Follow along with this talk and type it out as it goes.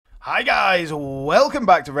Hi guys, welcome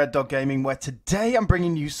back to Red Dog Gaming, where today I'm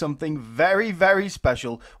bringing you something very, very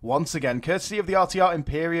special, once again, courtesy of the RTR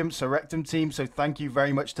Imperium Surrectum team, so thank you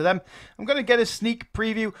very much to them. I'm going to get a sneak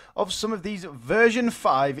preview of some of these version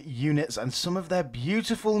 5 units and some of their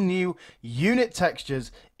beautiful new unit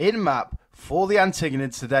textures in map for the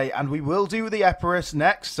Antigonids today, and we will do the Epirus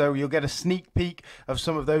next, so you'll get a sneak peek of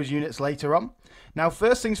some of those units later on. Now,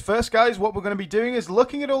 first things first, guys, what we're going to be doing is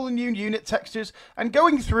looking at all the new unit textures and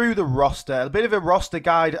going through the roster. A bit of a roster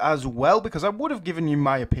guide as well, because I would have given you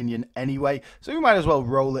my opinion anyway, so we might as well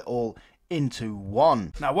roll it all into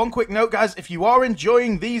one. Now, one quick note, guys, if you are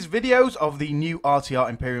enjoying these videos of the new RTR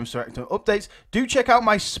Imperium Surrectum updates, do check out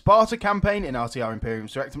my Sparta campaign in RTR Imperium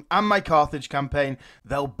Surrectum and my Carthage campaign.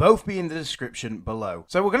 They'll both be in the description below.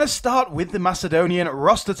 So we're going to start with the Macedonian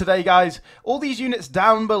roster today, guys. All these units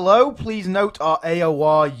down below, please note, are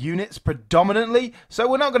AOR units predominantly, so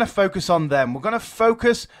we're not going to focus on them. We're going to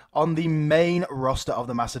focus on the main roster of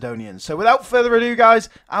the Macedonians. So without further ado, guys,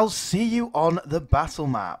 I'll see you on the battle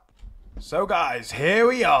map. So guys, here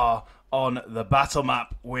we are on the battle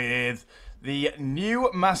map with the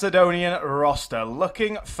new Macedonian roster,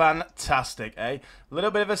 looking fantastic, eh? A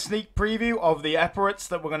little bit of a sneak preview of the Epirus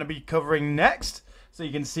that we're going to be covering next, so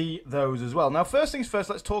you can see those as well. Now, first things first,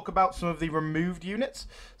 let's talk about some of the removed units.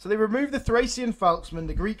 So they removed the Thracian Falksmen,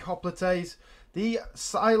 the Greek Hoplites, the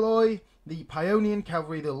Siloi, the Paeonian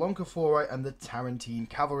Cavalry, the Loncophori, and the Tarentine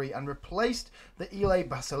Cavalry, and replaced the Ile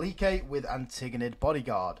Basilike with Antigonid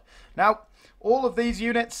Bodyguard. Now, all of these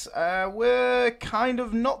units were kind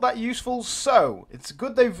of not that useful, so it's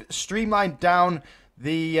good they've streamlined down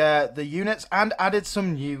the units and added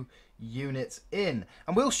some new units in.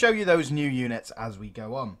 And we'll show you those new units as we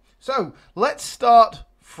go on. So, let's start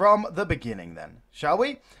from the beginning then, shall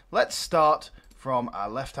we? Let's start from our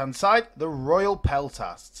left-hand side, the Royal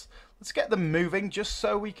Peltasts. Let's get them moving just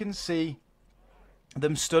so we can see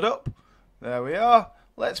them stood up. There we are.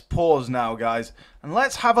 Let's pause now, guys, and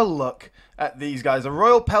let's have a look at these guys. The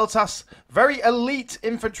Royal Peltasts, very elite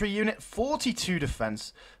infantry unit, 42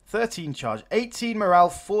 defense, 13 charge, 18 morale,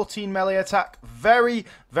 14 melee attack. Very,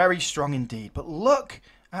 very strong indeed. But look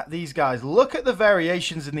at these guys. Look at the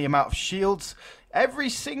variations in the amount of shields. Every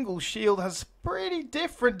single shield has pretty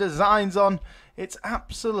different designs on. It's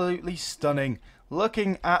absolutely stunning.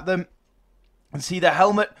 Looking at them and see the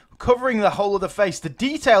helmet covering the whole of the face. The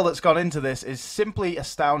detail that's gone into this is simply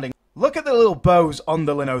astounding. Look at the little bows on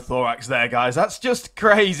the linothorax there, guys. That's just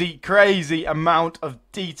crazy, crazy amount of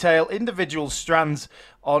detail. Individual strands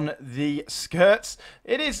on the skirts.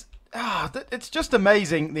 It is... it's just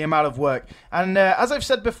amazing, the amount of work. And as I've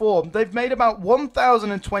said before, they've made about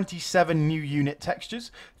 1,027 new unit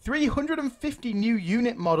textures, 350 new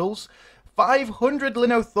unit models, 500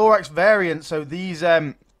 linothorax variants, so these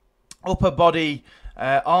upper body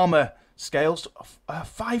armor scales,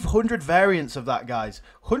 500 variants of that, guys.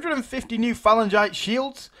 150 new phalangite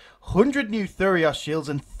shields, 100 new Thurios shields,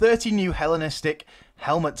 and 30 new Hellenistic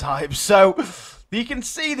helmet types. So you can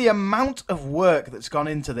see the amount of work that's gone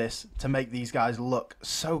into this to make these guys look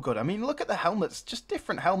so good. I mean, look at the helmets, just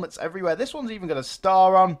different helmets everywhere. This one's even got a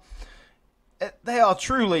star on. They are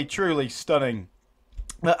truly, truly stunning.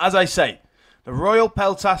 But as I say, the Royal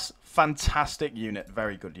Peltas, fantastic unit.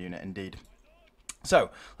 Very good unit indeed.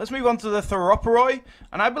 So, let's move on to the Theroporoi.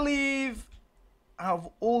 And I believe, out of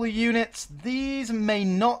all the units, these may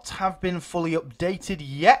not have been fully updated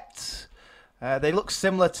yet. They look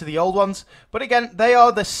similar to the old ones. But again, they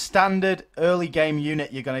are the standard early game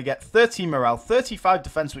unit. You're going to get 13 morale, 35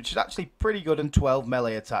 defense, which is actually pretty good, and 12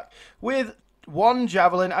 melee attack. With 1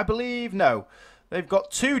 javelin, I believe, no. They've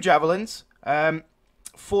got 2 javelins.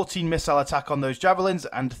 14 missile attack on those javelins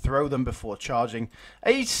and throw them before charging.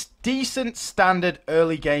 A decent standard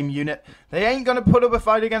early game unit. They ain't going to put up a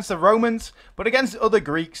fight against the Romans, but against other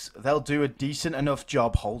Greeks, they'll do a decent enough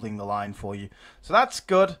job holding the line for you. So that's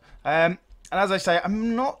good. And as I say,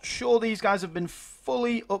 I'm not sure these guys have been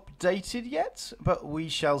fully updated yet, but we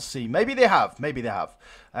shall see. Maybe they have. Maybe they have.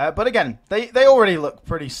 But again, they already look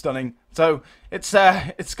pretty stunning. So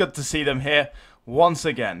it's good to see them here once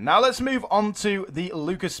again. Now let's move on to the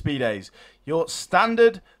Leucospides, your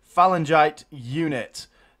standard phalangite unit.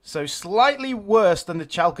 So slightly worse than the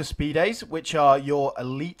Chalcospides, which are your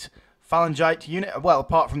elite phalangite unit. Well,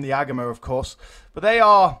 apart from the Agama, of course. But they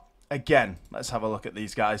are, again, let's have a look at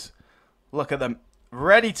these guys. Look at them.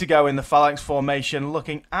 Ready to go in the phalanx formation,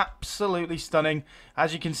 looking absolutely stunning.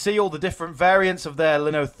 As you can see, all the different variants of their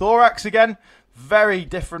linothorax again. Very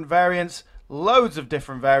different variants. Loads of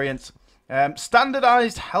different variants.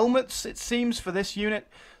 Standardized helmets, it seems, for this unit.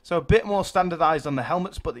 So a bit more standardized on the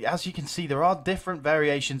helmets, but as you can see, there are different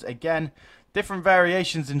variations. Again, different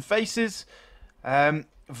variations in faces.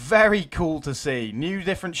 Very cool to see. New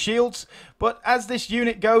different shields. But as this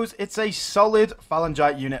unit goes, it's a solid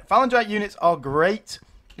phalangite unit. Phalangite units are great,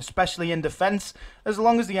 especially in defense, as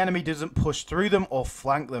long as the enemy doesn't push through them or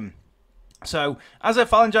flank them. So, as a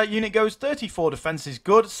phalangite unit goes, 34 defense is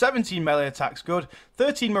good, 17 melee attacks good,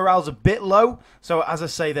 13 morale's a bit low. So, as I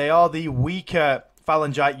say, they are the weaker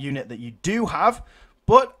phalangite unit that you do have.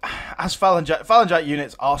 But as phalangite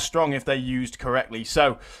units are strong if they're used correctly.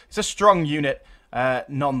 So, it's a strong unit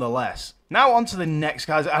nonetheless. Now on to the next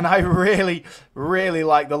guys, and I really, really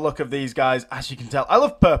like the look of these guys. As you can tell, I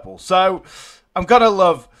love purple, so I'm gonna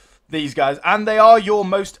love these guys, and they are your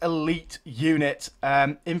most elite unit,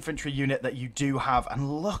 infantry unit that you do have.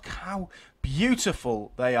 And look how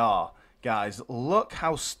beautiful they are, guys. Look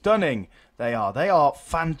how stunning they are. They are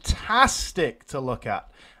fantastic to look at.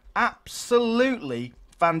 Absolutely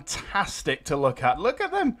fantastic to look at. Look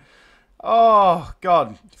at them. Oh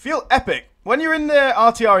god, feel epic. When you're in the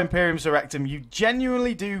RTR Imperium Surrectum, you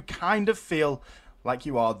genuinely do kind of feel like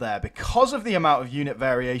you are there because of the amount of unit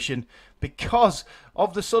variation, because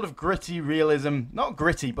of the sort of gritty realism, not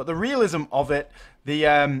gritty, but the realism of it,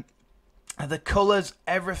 the colours,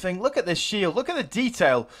 everything. Look at this shield. Look at the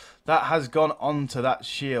detail that has gone onto that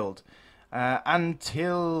shield.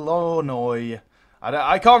 Antilonoi.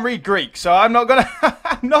 I can't read Greek, so I'm not gonna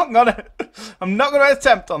I'm not gonna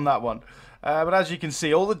attempt on that one. But as you can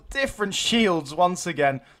see, all the different shields, once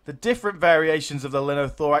again, the different variations of the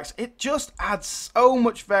linothorax, it just adds so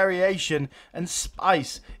much variation and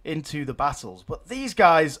spice into the battles. But these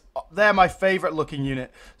guys, they're my favourite looking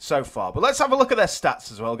unit so far. But let's have a look at their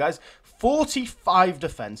stats as well, guys. 45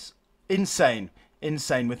 defense, insane,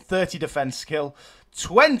 with 30 defense skill,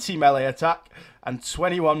 20 melee attack, and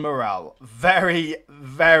 21 morale. Very,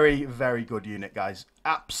 very, very good unit, guys.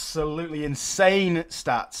 Absolutely insane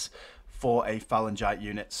stats for a phalangite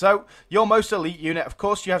unit. So, your most elite unit, of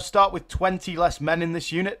course, you have start with 20 less men in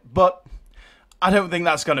this unit, but I don't think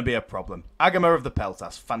that's going to be a problem. Agama of the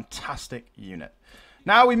Peltas, fantastic unit.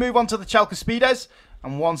 Now we move on to the Chalcospides,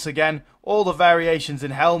 and once again, all the variations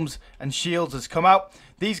in helms and shields has come out.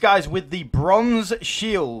 These guys with the bronze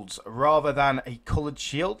shields rather than a coloured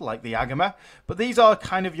shield like the Agama, but these are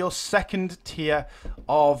kind of your second tier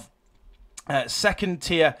of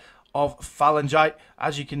phalangite.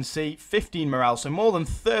 As you can see, 15 morale, so more than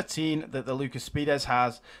 13 that the Leucospides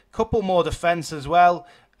has. Couple more defense as well,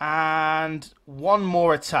 and one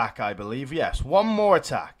more attack, I believe. Yes, one more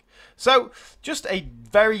attack. So just a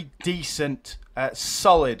very decent,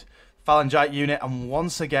 solid phalangite unit, and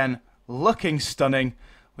once again looking stunning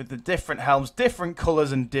with the different helms, different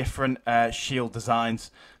colours, and different shield designs.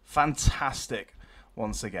 Fantastic.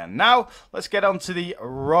 Once again. Now, let's get on to the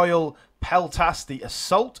Royal Peltas, the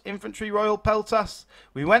Assault Infantry Royal Peltas.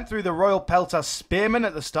 We went through the Royal Peltas Spearmen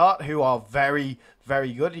at the start, who are very,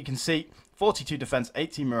 very good. You can see 42 defense,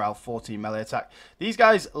 18 morale, 14 melee attack. These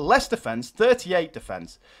guys, less defense, 38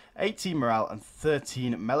 defense, 18 morale, and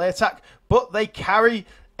 13 melee attack. But they carry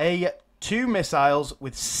 2 missiles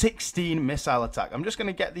with 16 missile attack. I'm just going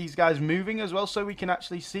to get these guys moving as well so we can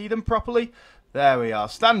actually see them properly. There we are.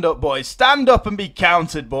 Stand up, boys. Stand up and be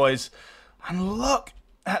counted, boys. And look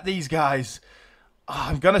at these guys. Oh,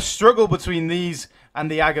 I'm going to struggle between these and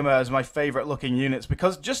the Agama as my favourite looking units,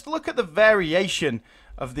 because just look at the variation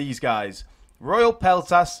of these guys. Royal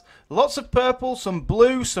Peltas, lots of purple, some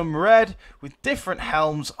blue, some red, with different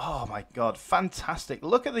helms. Oh my god, fantastic.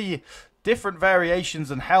 Look at the different variations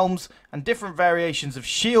and helms and different variations of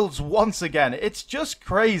shields once again. It's just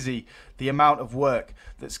crazy the amount of work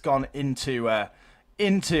that's gone into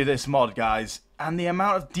this mod, guys, and the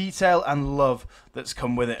amount of detail and love that's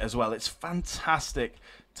come with it as well. It's fantastic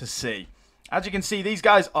to see. As you can see, these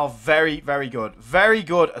guys are very, very good. Very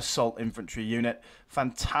good assault infantry unit.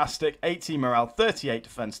 Fantastic. 18 morale, 38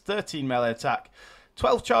 defense, 13 melee attack,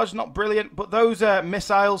 12 charge, not brilliant, but those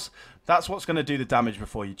missiles, that's what's going to do the damage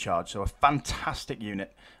before you charge. So a fantastic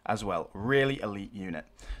unit as well. Really elite unit.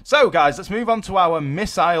 So, guys, let's move on to our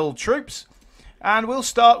missile troops. And we'll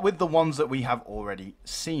start with the ones that we have already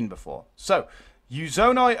seen before. So,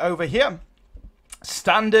 Uzonoi over here.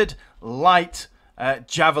 Standard light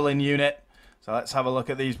javelin unit. So let's have a look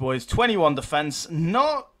at these boys. 21 defense.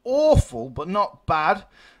 Not awful, but not bad.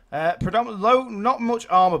 Predominantly low, not much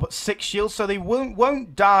armor, but 6 shields. So they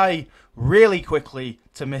won't die really quickly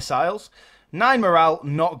to missiles. 9 morale,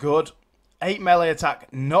 not good. 8 melee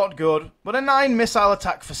attack, not good. But a 9 missile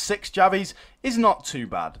attack for 6 javies is not too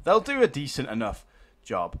bad. They'll do a decent enough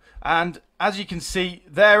job. And as you can see,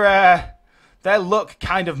 they're their look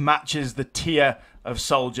kind of matches the tier of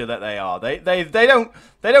soldier that they are. They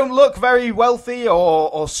don't look very wealthy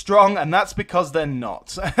or strong, and that's because they're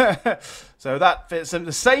not. So that fits them.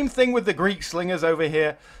 The same thing with the Greek slingers over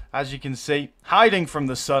here, as you can see, hiding from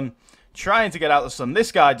the sun, trying to get out the sun.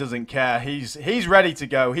 This guy doesn't care. He's ready to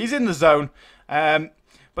go. He's in the zone.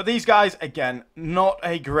 But these guys, again, not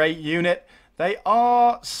a great unit. They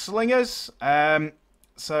are slingers.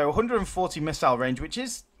 So 140 missile range, which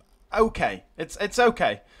is okay. It's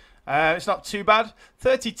okay. It's not too bad.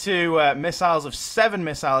 32 missiles of 7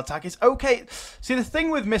 missile attack is okay. See, the thing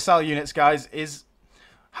with missile units, guys, is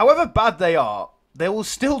however bad they are, they will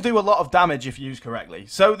still do a lot of damage if used correctly.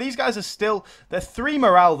 So these guys are still... Their 3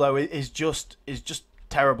 morale, though, is just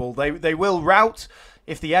terrible. They will rout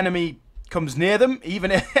if the enemy comes near them,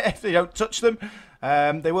 even if they don't touch them.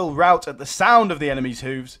 They will rout at the sound of the enemy's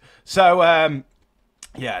hooves. So,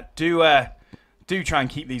 yeah, do try and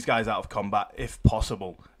keep these guys out of combat if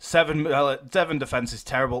possible. 7 defense is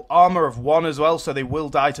terrible. Armor of 1 as well, so they will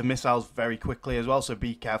die to missiles very quickly as well, so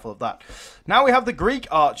be careful of that. Now we have the Greek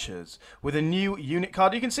archers with a new unit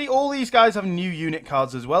card. You can see all these guys have new unit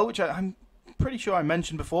cards as well, which I'm pretty sure I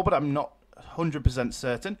mentioned before, but I'm not 100%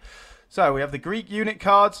 certain. So we have the Greek unit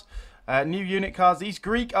cards, new unit cards. These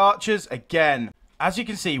Greek archers, again, as you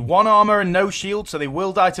can see, 1 armor and no shield, so they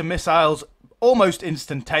will die to missiles almost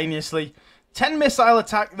instantaneously. 10 missile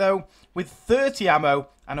attack, though, with 30 ammo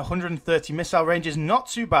and 130 missile range is not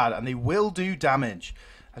too bad, and they will do damage.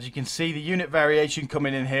 As you can see, the unit variation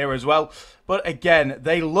coming in here as well. But again,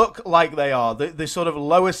 they look like they are the sort of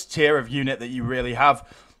lowest tier of unit that you really have,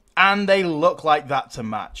 and they look like that to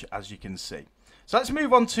match, as you can see. So let's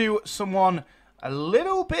move on to someone a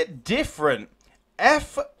little bit different.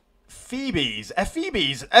 Phoebes.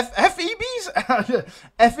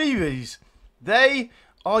 They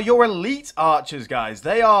are your elite archers, guys.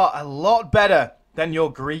 They are a lot better than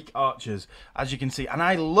your Greek archers, as you can see. And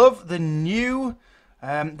I love the new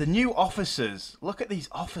officers. Look at these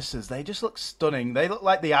officers. They just look stunning. They look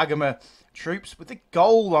like the Agama troops with the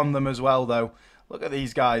gold on them as well, though. Look at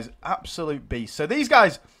these guys. Absolute beasts. So these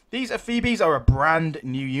guys, these Phoebes are a brand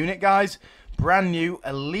new unit, guys. Brand new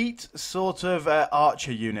elite sort of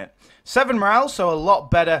archer unit. 7 morale, so a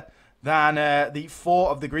lot better than the 4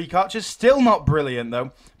 of the Greek archers. Still not brilliant,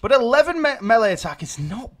 though. But 11 melee attack is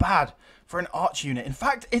not bad for an archer unit. In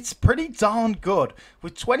fact, it's pretty darn good.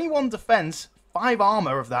 With 21 defense, 5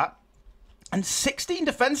 armor of that, and 16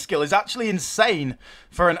 defense skill is actually insane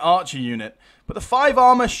for an archer unit. But the 5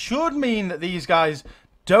 armor should mean that these guys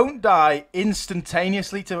don't die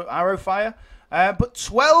instantaneously to arrow fire. But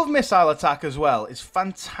 12 missile attack as well is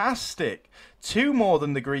fantastic. 2 more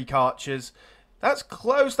than the Greek archers. That's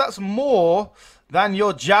close. That's more than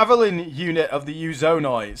your javelin unit of the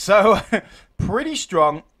Eusonoi. So, pretty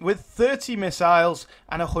strong with 30 missiles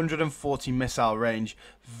and 140 missile range.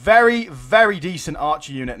 Very, very decent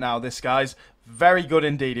archer unit now, this, guys. Very good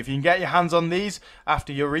indeed. If you can get your hands on these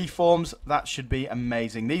after your reforms, that should be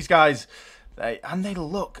amazing. These guys, they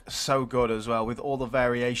look so good as well, with all the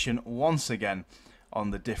variation once again on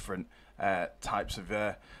the different types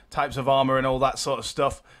of armor and all that sort of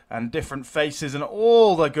stuff, and different faces and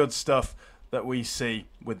all the good stuff that we see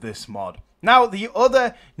with this mod. Now, the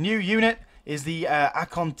other new unit is the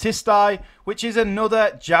Antigonids, which is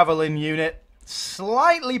another javelin unit.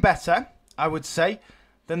 Slightly better, I would say,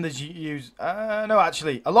 than the no,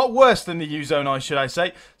 actually, a lot worse than the Eusonoi, should I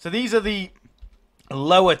say. So these are the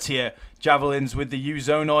lower tier javelins, with the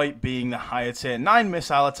Eusonoi being the higher tier. 9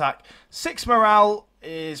 missile attack, 6 morale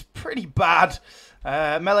is pretty bad.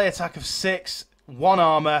 Melee attack of 6, 1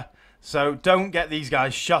 armor, so don't get these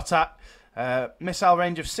guys shot at. Missile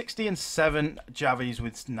range of 60 and 7 javies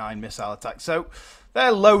with 9 missile attack. So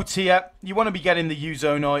they're low tier. You want to be getting the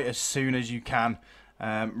Eusonoi as soon as you can.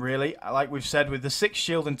 Really, like we've said, with the 6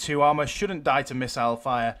 shield and 2 armor, shouldn't die to missile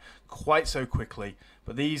fire quite so quickly.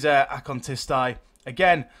 But these Antigonids,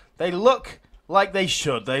 again, they look like they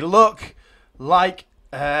should. They look like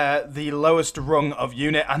the lowest rung of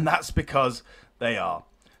unit, and that's because they are.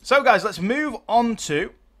 So, guys, let's move on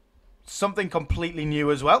to something completely new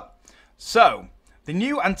as well. So, the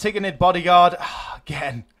new Antigonid bodyguard,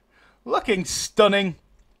 again, looking stunning,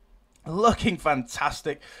 looking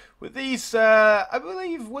fantastic. With these, I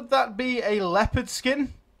believe, would that be a leopard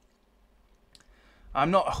skin? I'm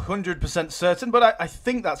not 100% certain, but I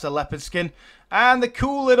think that's a leopard skin. And the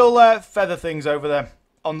cool little feather things over there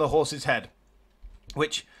on the horse's head,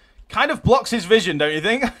 which kind of blocks his vision, don't you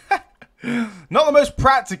think? Not the most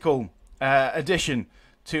practical addition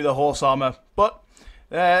to the horse armor, but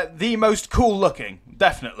the most cool looking,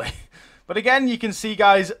 definitely. But again, you can see,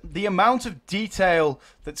 guys, the amount of detail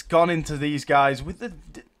that's gone into these guys with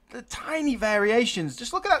the tiny variations.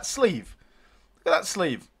 Just look at that sleeve. Look at that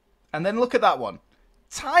sleeve. And then look at that one.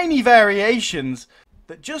 Tiny variations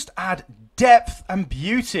that just add depth and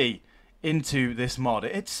beauty into this mod.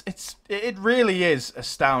 It really is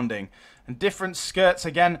astounding. And different skirts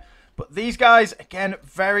again. But these guys, again,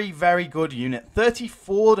 very, very good unit.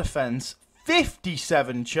 34 defense,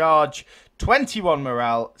 57 charge, 21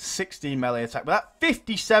 morale, 16 melee attack. But that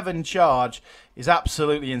 57 charge is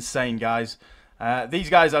absolutely insane, guys. These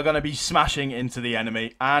guys are going to be smashing into the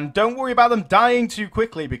enemy. And don't worry about them dying too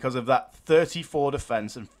quickly because of that 34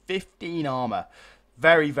 defense and 15 armor.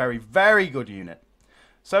 Very, very, very good unit.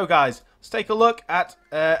 So, guys, let's take a look at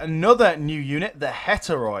another new unit, the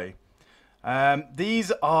Heteroi.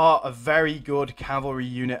 These are a very good cavalry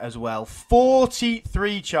unit as well.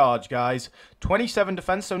 43 charge, guys. 27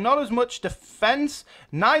 defense, so not as much defense.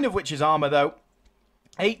 9 of which is armor, though.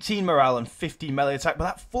 18 morale and 50 melee attack. But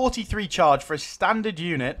that 43 charge for a standard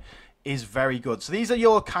unit is very good. So these are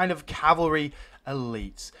your kind of cavalry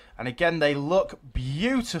elites. And again, they look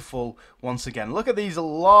beautiful once again. Look at these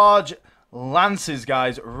large lances,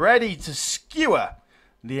 guys, ready to skewer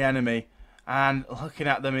the enemy. And looking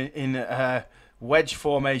at them in wedge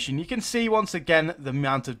formation, you can see once again the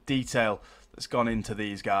amount of detail that's gone into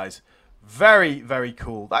these guys. Very, very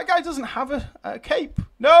cool. That guy doesn't have a cape.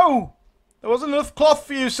 No! There wasn't enough cloth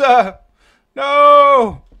for you, sir.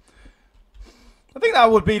 No! I think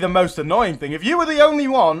that would be the most annoying thing. If you were the only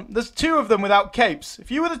one, there's 2 of them without capes.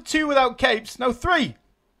 If you were the 2 without capes, no, 3.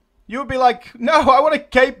 You would be like, no, I want a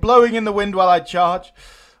cape blowing in the wind while I charge.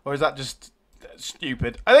 Or is that just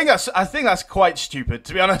stupid? I think that's quite stupid,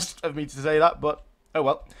 to be honest, of me to say that, but oh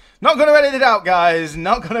well. Not going to edit it out, guys.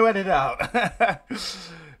 Not going to edit it out.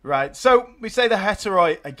 Right, so we say the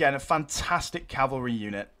Heteroi, again, a fantastic cavalry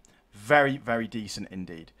unit. Very, very decent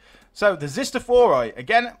indeed. So the Zistophoroi,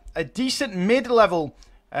 again, a decent mid-level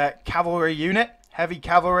cavalry unit, heavy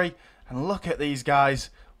cavalry. And look at these guys,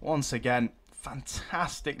 once again,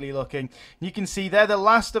 fantastically looking. You can see they're the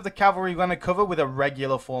last of the cavalry we're going to cover with a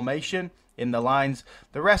regular formation in the lines.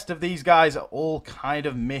 The rest of these guys are all kind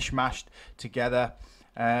of mishmashed together.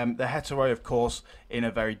 The Heteroi, of course, in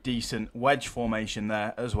a very decent wedge formation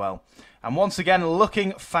there as well. And once again,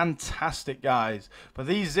 looking fantastic, guys. But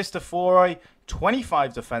these Zistophoroi,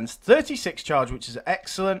 25 defense, 36 charge, which is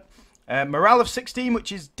excellent. Morale of 16,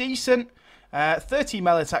 which is decent. 30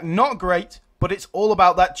 melee attack, not great, but it's all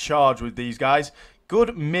about that charge with these guys.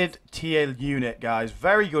 Good mid-tier unit, guys.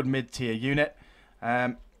 Very good mid-tier unit.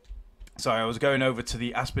 Sorry, I was going over to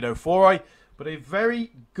the Aspidophoroi, but a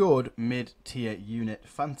very good mid-tier unit.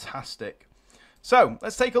 Fantastic. So,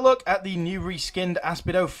 let's take a look at the new reskinned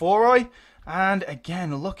Aspidophoroi. And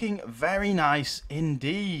again, looking very nice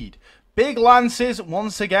indeed. Big lances,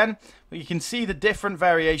 once again. You can see the different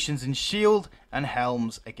variations in shield and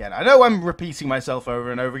helms again. I know I'm repeating myself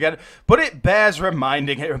over and over again, but it bears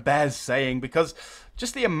reminding, it bears saying, because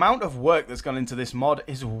just the amount of work that's gone into this mod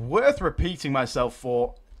is worth repeating myself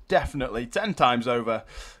for, definitely, 10 times over.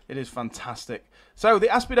 It is fantastic. So, the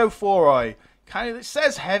Aspidophoroi, kind of, it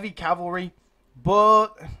says heavy cavalry,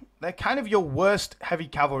 but they're kind of your worst heavy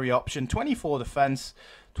cavalry option. 24 defense,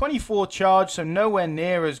 24 charge, so nowhere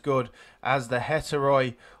near as good as the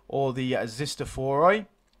Heteroi or the Zistophoroi.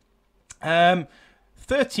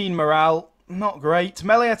 13 morale, not great.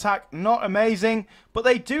 Melee attack, not amazing. But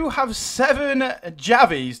they do have 7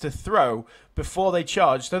 javies to throw before they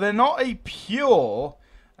charge. So they're not a pure,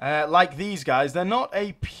 like these guys, they're not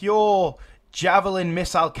a pure javelin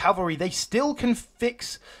missile cavalry. They still can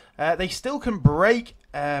fix, they still can break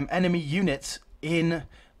enemy units in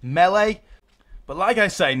melee. But like I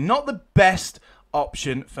say, not the best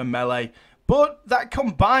option for melee. But that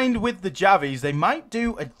combined with the javies, they might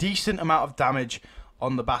do a decent amount of damage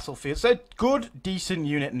on the battlefield. So good, decent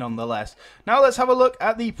unit nonetheless. Now let's have a look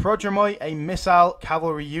at the Prodromoi, a missile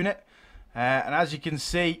cavalry unit. And as you can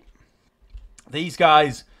see, these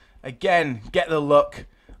guys, again, get the look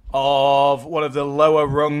of one of the lower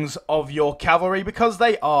rungs of your cavalry, because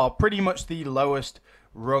they are pretty much the lowest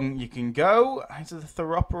rung you can go. Is the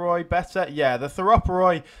Theroporoi better? Yeah, the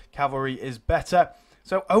Theroporoi cavalry is better.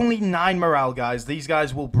 So only 9 morale, guys. These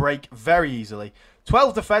guys will break very easily.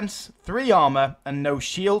 12 defense, 3 armor, and no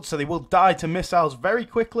shield, so they will die to missiles very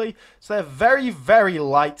quickly. So they're very, very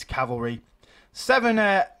light cavalry. 7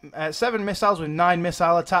 missiles with 9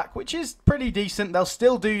 missile attack, which is pretty decent. They'll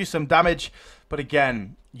still do you some damage, but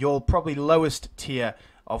again, you're probably lowest tier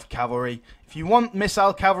of cavalry. If you want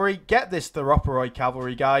missile cavalry, get this Theroporoi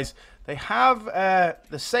cavalry, guys. They have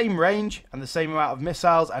the same range and the same amount of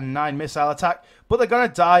missiles and 9 missile attack, but they're going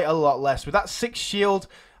to die a lot less with that 6 shield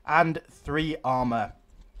and 3 armor.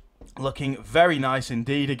 Looking very nice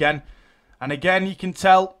indeed again. And again, you can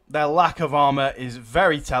tell their lack of armor is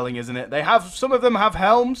very telling, isn't it? They have, some of them have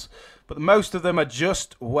helms, but most of them are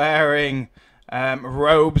just wearing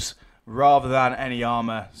robes rather than any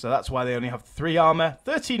armor. So that's why they only have 3 armor,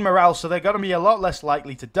 13 morale, so they're going to be a lot less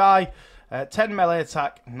likely to die. 10 melee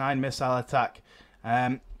attack, 9 missile attack.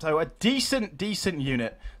 So a decent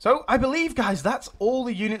unit. So I believe, guys, that's all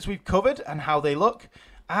the units we've covered and how they look.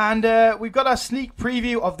 And we've got our sneak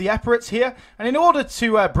preview of the Epirates here. And in order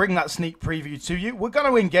to bring that sneak preview to you, we're going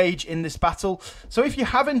to engage in this battle. So if you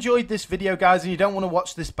have enjoyed this video, guys, and you don't want to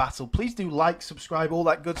watch this battle, please do like, subscribe, all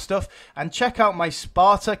that good stuff. And check out my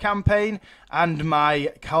Sparta campaign and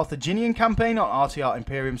my Carthaginian campaign on RTR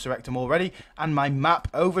Imperium Surrectum already. And my map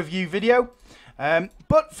overview video.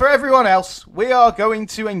 But for everyone else, we are going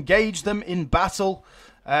to engage them in battle.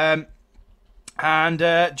 And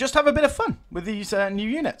just have a bit of fun with these new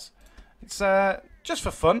units. It's just for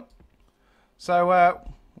fun. So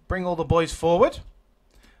bring all the boys forward.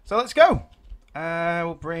 So let's go.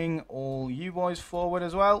 We'll bring all you boys forward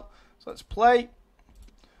as well. So let's play.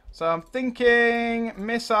 So I'm thinking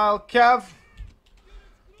missile cav.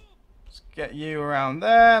 Let's get you around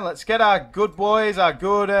there. Let's get our good boys, our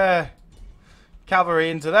good cavalry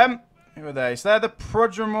into them. Who are they? So they're the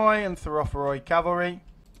Prodromoi and Theroporoi cavalry.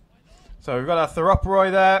 So we've got our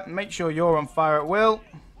Theroporoi there. Make sure you're on fire at will.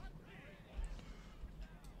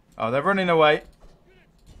 Oh, they're running away.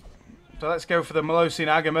 So let's go for the Molosian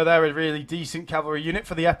Agama. They're a really decent cavalry unit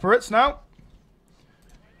for the Epirates now.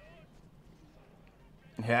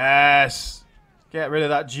 Yes. Get rid of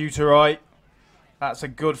that Deuteroi. That's a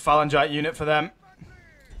good Phalangite unit for them.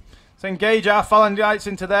 Let's engage our Phalangites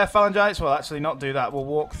into their Phalangites. Well, actually not do that. We'll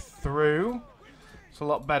walk through. It's a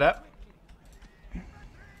lot better.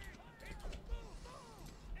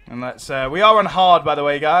 And let's, we are on hard, by the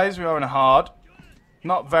way, guys. We are on hard.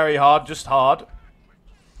 Not very hard, just hard.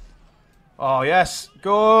 Oh, yes.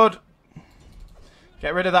 Good.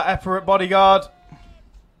 Get rid of that Epirate bodyguard.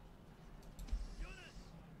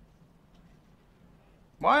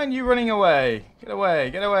 Why aren't you running away? Get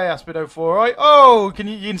away, Aspidophoroi. Oh,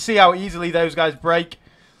 you can see how easily those guys break.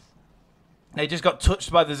 They just got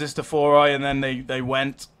touched by the Zistophoroi and then they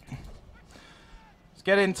went. Let's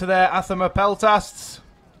get into their Athema Peltasts.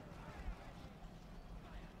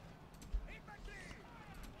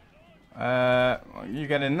 You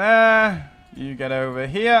get in there. You get over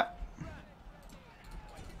here.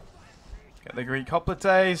 Get the Greek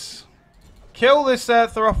hoplites. Kill this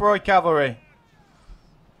Theroporoi cavalry.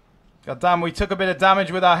 God damn, we took a bit of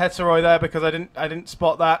damage with our Heteroi there because I didn't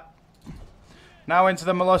spot that. Now into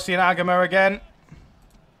the Molosian Agama again.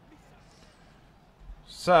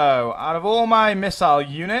 So, out of all my missile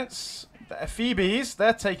units, the Ephebes,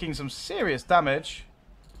 they're taking some serious damage.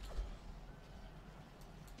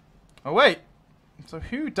 Oh, wait. So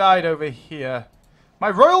who died over here? My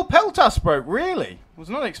Royal Peltas broke, really? Was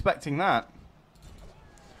not expecting that.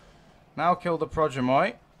 Now kill the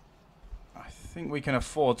Prodromoi. I think we can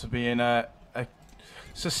afford to be in a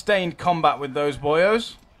sustained combat with those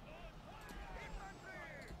boyos.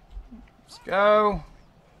 Let's go.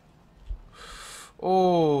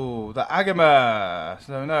 Oh, the Agama.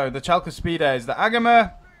 So no, the Chalcospides. The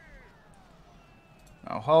Agama.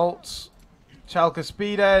 Now halt.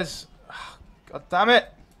 Chalcospides. God damn it.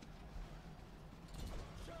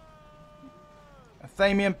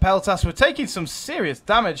 Athamian Peltas. We're taking some serious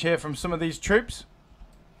damage here from some of these troops.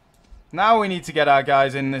 Now we need to get our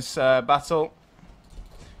guys in this battle.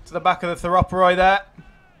 To the back of the Theroporoi there.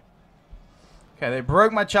 Okay, they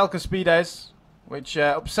broke my Chalcospides, which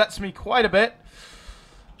upsets me quite a bit.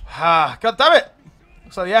 Ah, God damn it.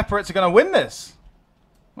 Looks like the Epirates are going to win this.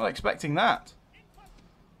 Not expecting that.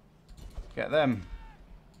 Get them.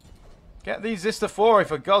 Get these Zistophoroi,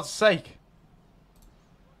 for God's sake.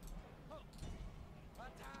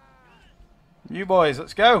 You boys,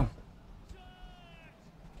 let's go.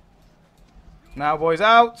 Now, boys,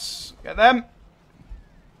 out. Get them.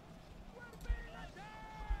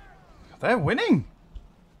 They're winning.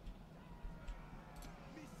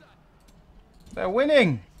 They're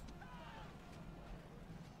winning.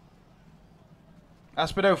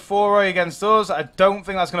 Aspidophoroi against us. I don't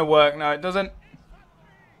think that's going to work. No, it doesn't.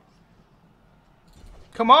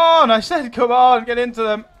 Come on! I said come on! Get into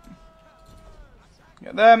them.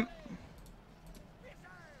 Get them.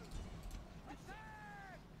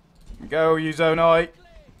 Go, you Zonoi.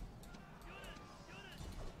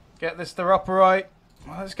 Get this Theroporoi.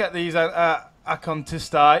 Let's get these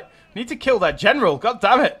Acontisti. Need to kill their general. God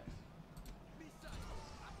damn it.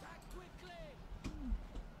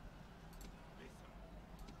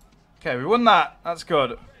 Okay, we won that. That's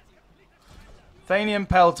good. Thanian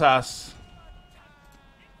Peltas.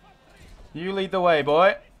 You lead the way,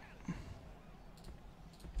 boy.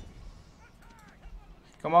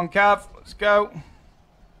 Come on, Cav. Let's go.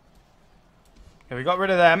 Okay, we got rid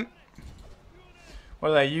of them. What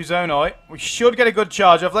are they? Uzonoi. We should get a good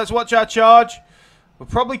charge off. Let's watch our charge. We're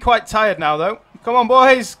probably quite tired now, though. Come on,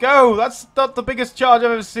 boys. Go. That's not the biggest charge I've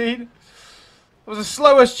ever seen. It was the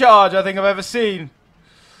slowest charge I think I've ever seen.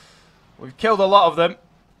 We've killed a lot of them.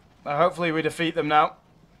 Hopefully we defeat them now.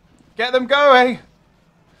 Get them going.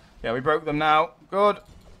 Yeah, we broke them now. Good.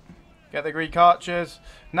 Get the Greek archers.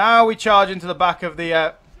 Now we charge into the back of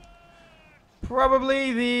the...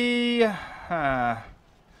 probably the... I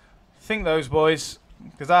think those boys.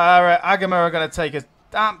 Because our Agama are going to take an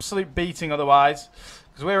absolute beating otherwise.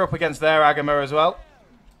 Because we're up against their Agama as well.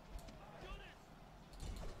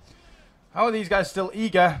 How are these guys still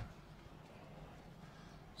eager?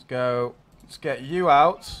 Let's go. Let's get you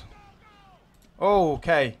out. Oh,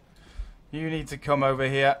 okay. You need to come over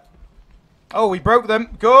here. Oh, we broke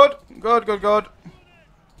them. Good. Good, good, good.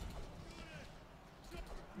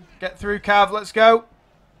 Get through, Cav. Let's go.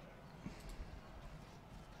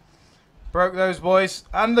 Broke those boys.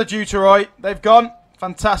 And the Deuteroi. They've gone.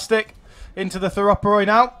 Fantastic. Into the Theroporoi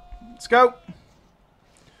now. Let's go.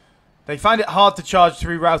 They find it hard to charge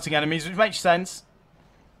through routing enemies, which makes sense.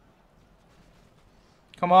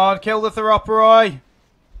 Come on, kill the Theroporoi.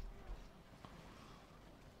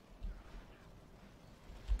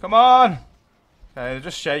 Come on. Okay, they're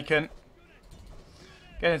just shaken.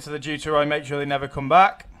 Get into the Deuteroi, make sure they never come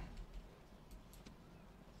back.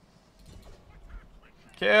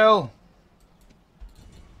 Kill.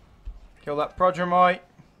 Kill that Prodromoi.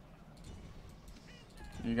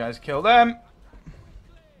 You guys kill them.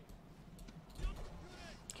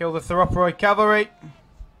 Kill the Theroporoi cavalry.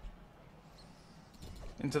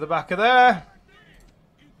 Into the back of there.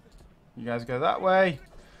 You guys go that way.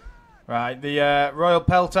 Right, the Royal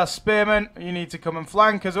Peltas Spearmen, you need to come and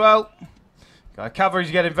flank as well.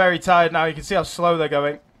 Cavalry's getting very tired now. You can see how slow they're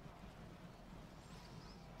going.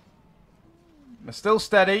 They're still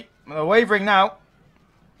steady. They're wavering now.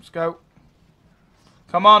 Let's go.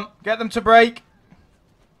 Come on, get them to break.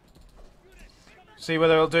 See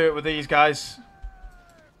whether he'll do it with these guys.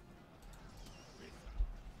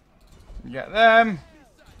 Get them.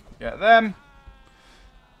 Get them.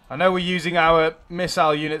 I know we're using our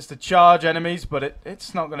missile units to charge enemies, but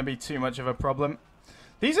it's not going to be too much of a problem.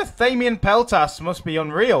 These Athamian Peltas must be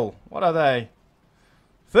unreal. What are they?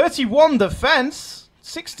 31 defense?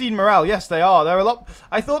 16 morale. Yes, they are. They're a lot...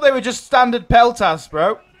 I thought they were just standard Peltas,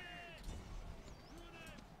 bro.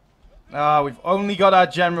 Ah, we've only got our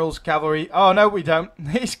general's cavalry. Oh, no, we don't.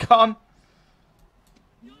 He's gone.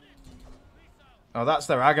 Oh, that's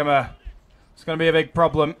their Agama. It's going to be a big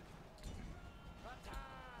problem.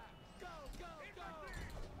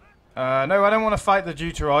 No, I don't want to fight the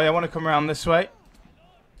Deuteroi. I want to come around this way.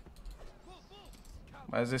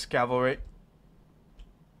 Where's this cavalry?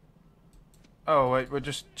 Oh, wait, we're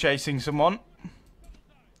just chasing someone.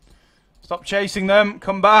 Stop chasing them.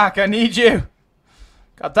 Come back. I need you.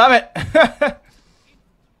 God damn it.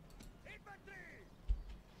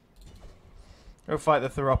 Go fight the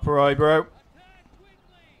Theroporoi, bro.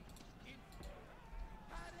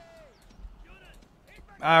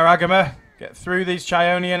 Our Agama. Get through these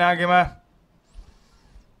Chionian Agama.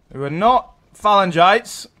 Who are not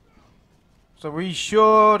Phalangites. So we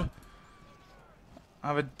should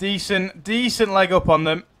have a decent leg up on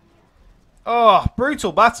them. Oh,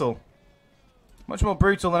 brutal battle. Much more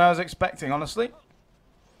brutal than I was expecting, honestly.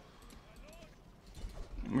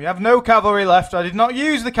 We have no cavalry left. I did not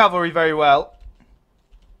use the cavalry very well.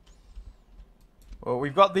 Well,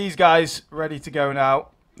 we've got these guys ready to go now.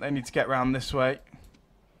 They need to get round this way.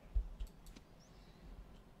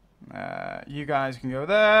 You guys can go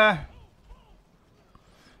there.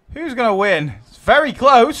 Who's going to win? It's very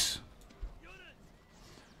close.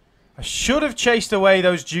 I should have chased away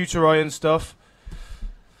those Deuteroi and stuff.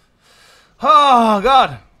 Oh,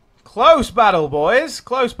 God. Close battle, boys.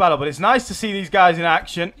 Close battle, but it's nice to see these guys in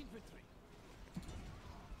action.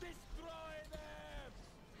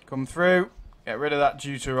 Come through. Get rid of that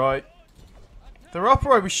Deuteroi.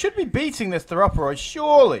 Theroporoi. We should be beating this Theroporoi,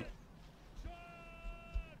 surely.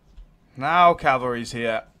 Now cavalry's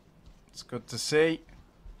here. It's good to see.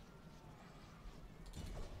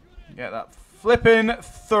 Get that flipping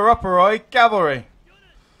Theroporoi cavalry.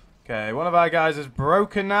 Okay, one of our guys is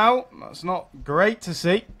broken now. That's not great to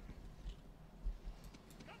see.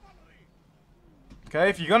 Okay,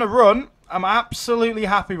 if you're going to run, I'm absolutely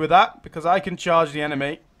happy with that because I can charge the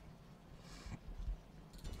enemy.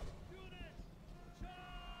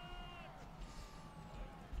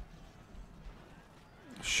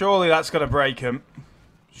 Surely that's going to break him.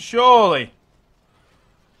 Surely.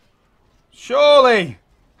 Surely.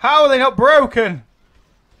 How are they not broken?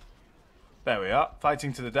 There we are.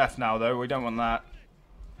 Fighting to the death now, though. We don't want that.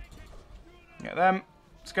 Get them.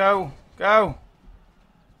 Let's go. Go.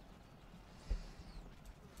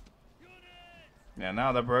 Yeah,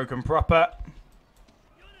 now they're broken proper.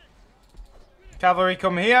 Cavalry,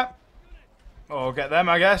 come here. Or get them,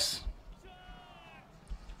 I guess.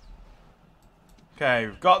 Okay,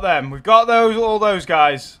 we've got them. We've got all those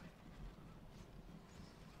guys.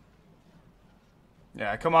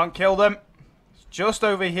 Yeah, come on, kill them. It's just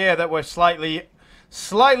over here that we're slightly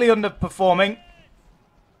underperforming.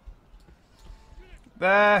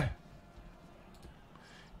 There.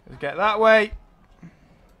 Let's get that way.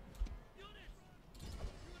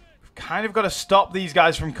 We've kind of got to stop these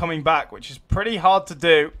guys from coming back, which is pretty hard to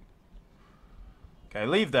do. Okay,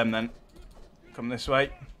 leave them then. Come this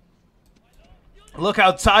way. Look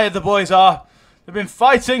how tired the boys are. They've been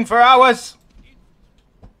fighting for hours.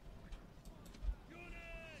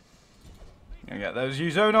 Gonna get those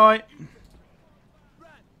Uzonoi.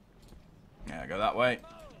 Yeah, go that way.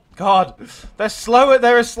 God, they're slower.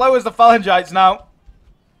 They're as slow as the Phalangites now.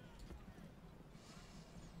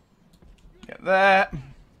 Get there.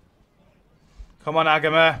 Come on,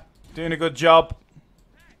 Agama. Doing a good job.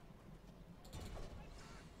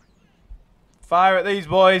 Fire at these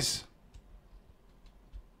boys.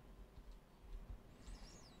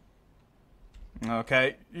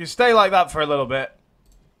 Okay, you stay like that for a little bit.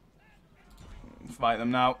 Fight them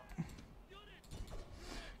now.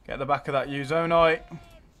 Get the back of that Uzonoi.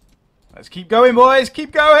 Let's keep going, boys.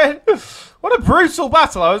 Keep going. What a brutal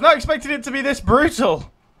battle. I was not expecting it to be this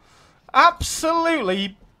brutal.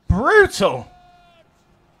 Absolutely brutal.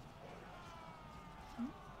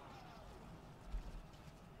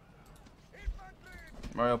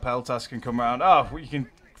 Royal Peltas can come around. Oh, we can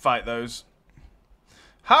fight those.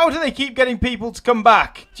 How do they keep getting people to come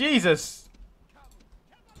back? Jesus.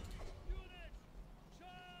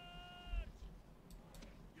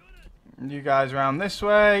 You guys around this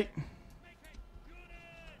way.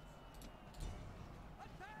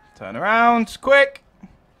 Turn around, quick.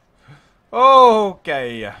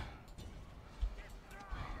 Okay.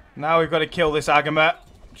 Now we've got to kill this Agama,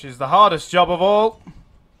 which is the hardest job of all.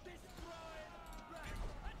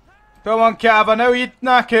 Come on, Cav, I know you're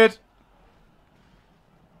knackered.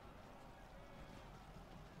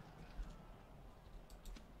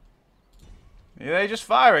 Are they just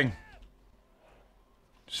firing?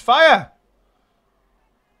 Just fire!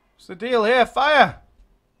 What's the deal here? Fire!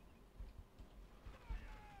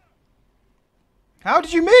 How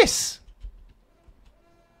did you miss?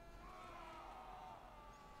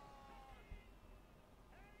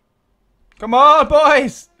 Come on,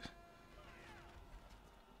 boys!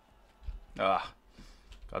 Ah,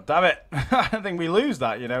 God damn it. I don't think we lose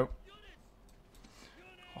that, you know.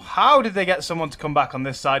 How did they get someone to come back on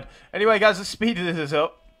this side? Anyway, guys, let's speed this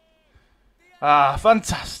up. Ah,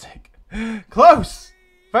 fantastic. Close.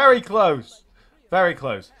 Very close. Very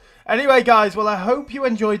close. Anyway, guys, well, I hope you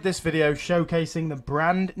enjoyed this video showcasing the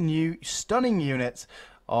brand new stunning units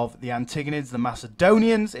of the Antigonids, the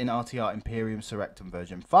Macedonians in RTR Imperium Surrectum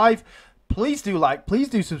version 5. Please do like, please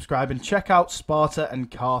do subscribe, and check out Sparta and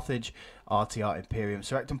Carthage RTR Imperium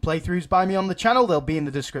Surrectum playthroughs by me on the channel. They'll be in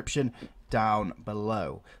the description down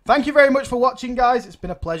below. Thank you very much for watching, guys. It's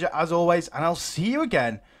been a pleasure as always, and I'll see you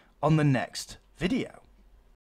again on the next video.